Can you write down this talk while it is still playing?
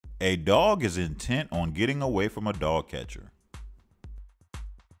A dog is intent on getting away from a dog catcher.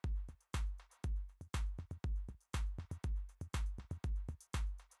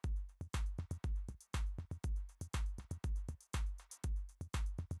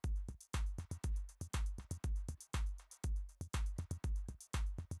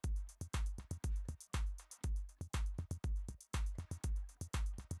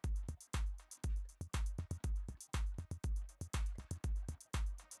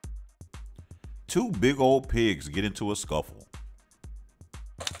 Two big old pigs get into a scuffle.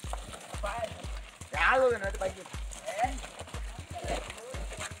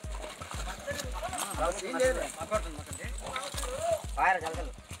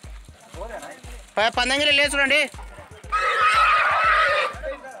 పందంగిరి లేదు చూడండి.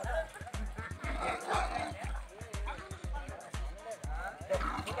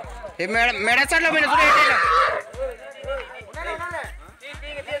 మెడసట్లో మీరు చూడండి.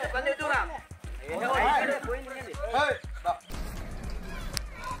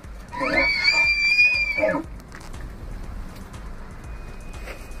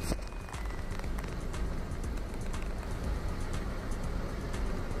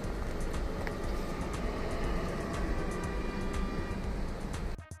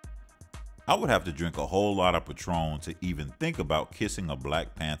 I would have to drink a whole lot of Patron to even think about kissing a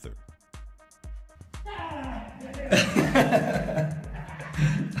black panther.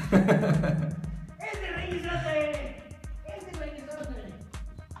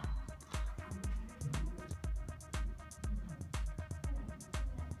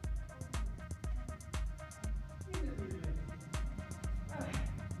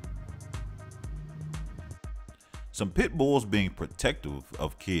 Some pit bulls being protective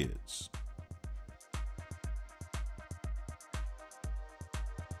of kids.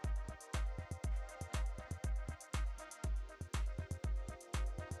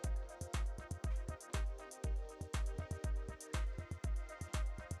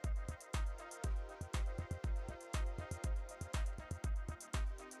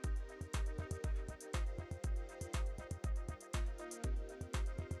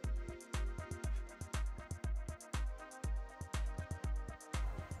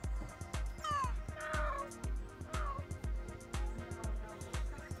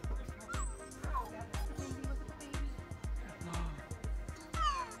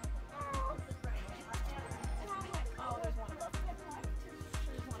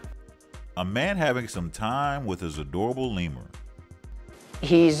 A man having some time with his adorable lemur.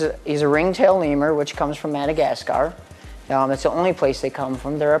 He's a ringtail lemur, which comes from Madagascar. It's the only place they come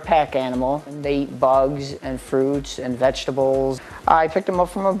from. They're a pack animal. They eat bugs and fruits and vegetables. I picked him up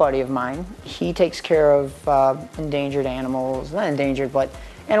from a buddy of mine. He takes care of endangered animals, not endangered, but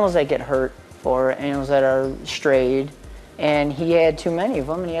animals that get hurt or animals that are strayed. And he had too many of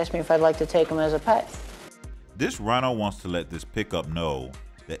them, and he asked me if I'd like to take them as a pet. This rhino wants to let this pickup know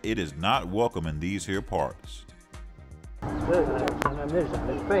that it is not welcome in these here parts.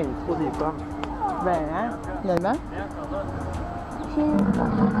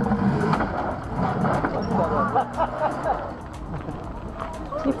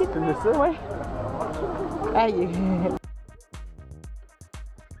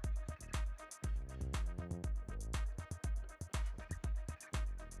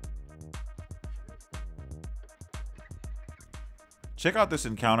 Check out this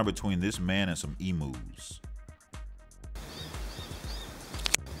encounter between this man and some emus.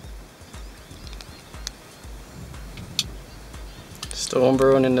 Storm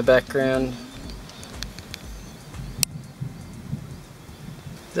brewing in the background.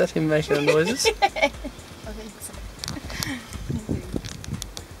 Is that him making the noises? I think so.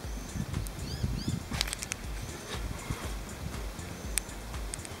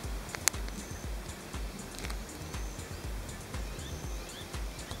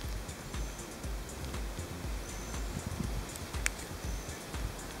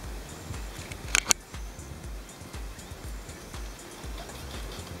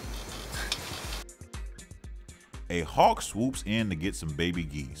 A hawk swoops in to get some baby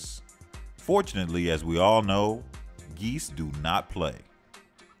geese. Fortunately, as we all know, geese do not play.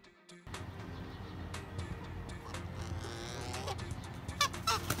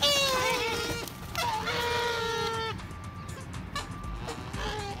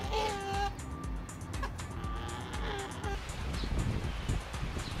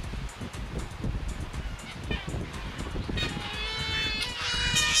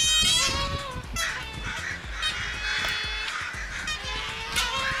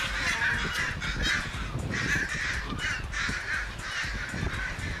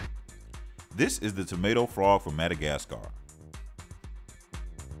 This is the tomato frog from Madagascar.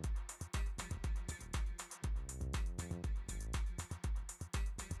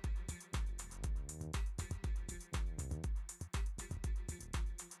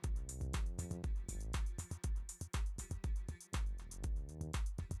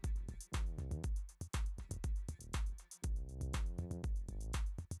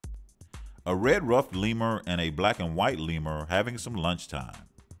 A red ruffed lemur and a black and white lemur having some lunchtime.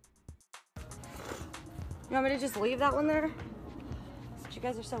 You want me to just leave that one there? Since you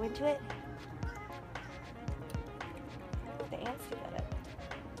guys are so into it? The ants to get it.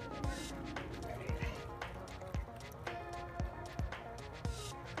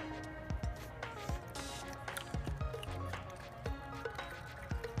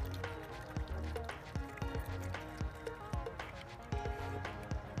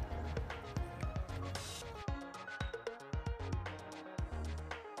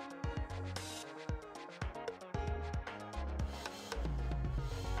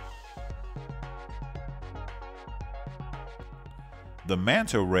 The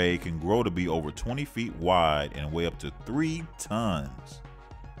manta ray can grow to be over 20 feet wide and weigh up to 3 tons.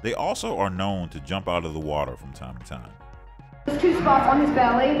 They also are known to jump out of the water from time to time. There's 2 spots on his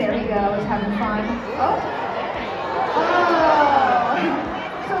belly. There he goes, having fun. Oh!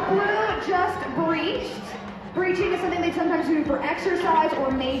 So Blue just breached. Breaching is something they sometimes do for exercise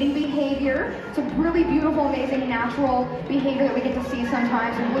or mating behavior. It's a really beautiful, amazing, natural behavior that we get to see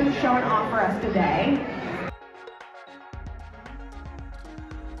sometimes, and Blue's showing off for us today.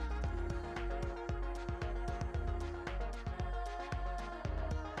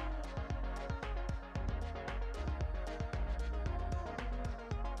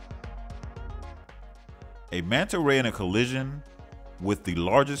 A manta ray in a collision with the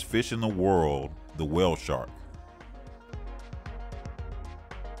largest fish in the world, the whale shark.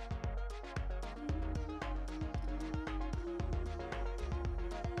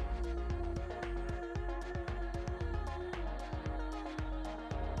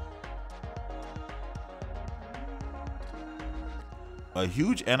 A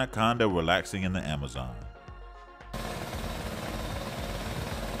huge anaconda relaxing in the Amazon.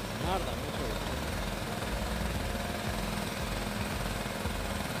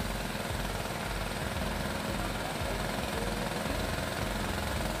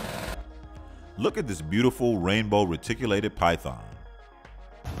 Look at this beautiful rainbow reticulated python.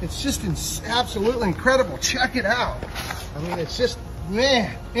 It's just absolutely incredible. Check it out. I mean, it's just,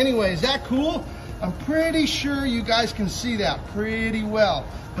 man. Anyway, is that cool? I'm pretty sure you guys can see that pretty well.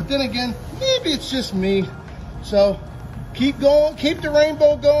 But then again, maybe it's just me. So keep going, keep the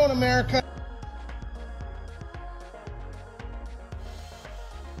rainbow going, America.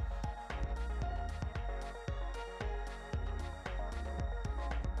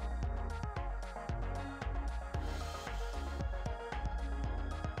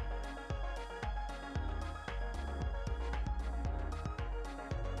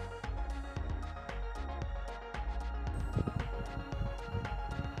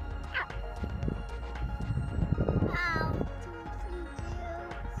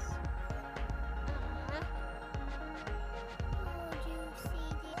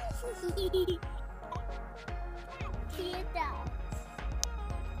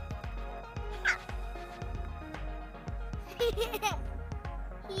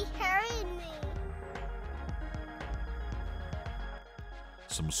 He hurried me.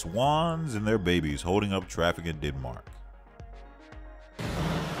 Some swans and their babies holding up traffic in Denmark.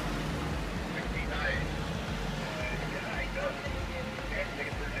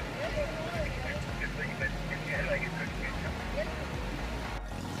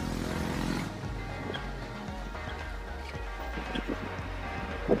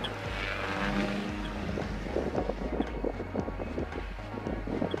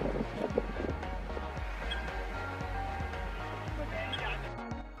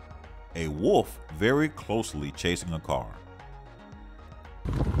 A wolf very closely chasing a car.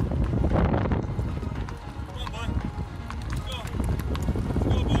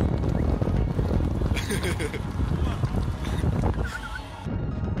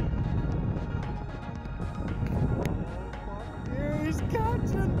 He's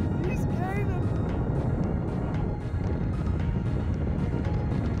catching. He's gaining.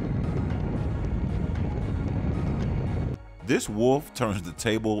 This wolf turns the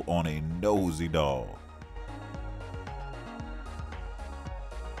table on a nosy dog.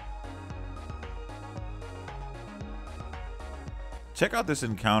 Check out this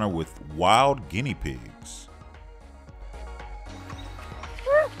encounter with wild guinea pigs.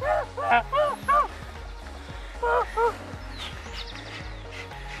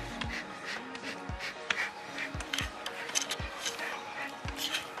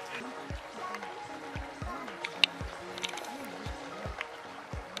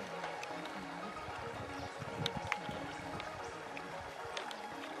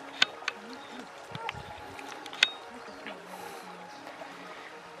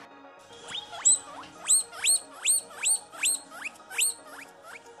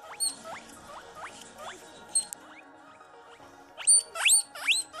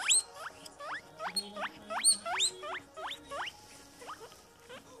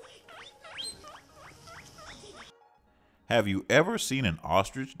 Have you ever seen an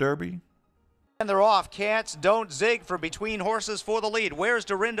ostrich derby? And they're off. Cats don't zig from between horses for the lead. Where's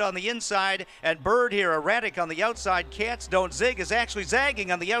Dorinda on the inside and Bird here erratic on the outside. Cats don't zig is actually zagging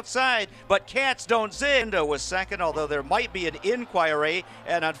on the outside, but Cats don't zig. Dorinda was second, although there might be an inquiry.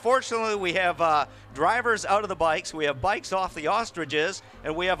 And unfortunately, we have drivers out of the bikes. We have bikes off the ostriches,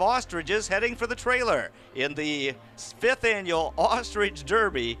 and we have ostriches heading for the trailer in the 5th annual Ostrich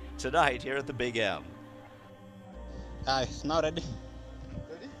Derby tonight here at the Big M. It's now ready.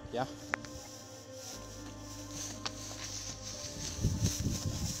 Ready? Yeah.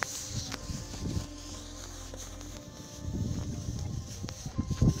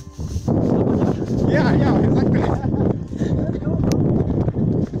 Yeah, exactly.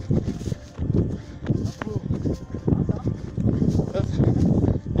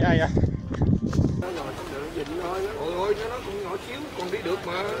 Yeah. Ôi nó cũng nhỏ xíu, con đi được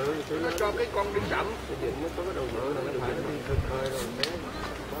mà. Nó cho cái con đi chậm. Nó có cái đầu mỡ là nó phải đi khơi khơi rồi bé.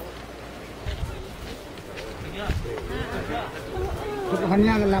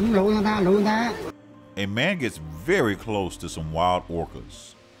 A man gets very close to some wild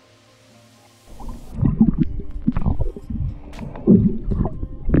orcas.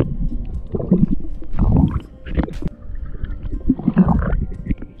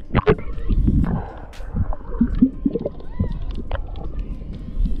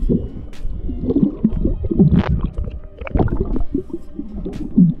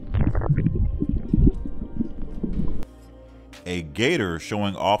 A gator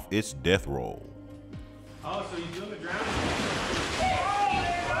showing off its death roll. Oh, so you doing the ground?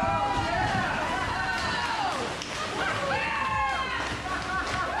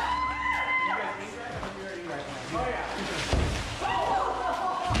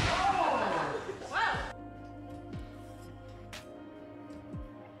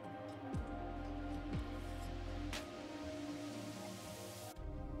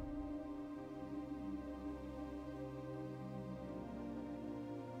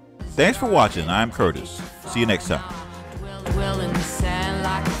 Thanks for watching. I'm Curtis. See you next time. Well in the sand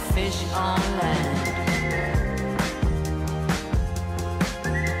like a fish on land.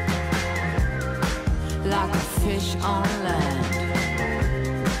 Like a fish on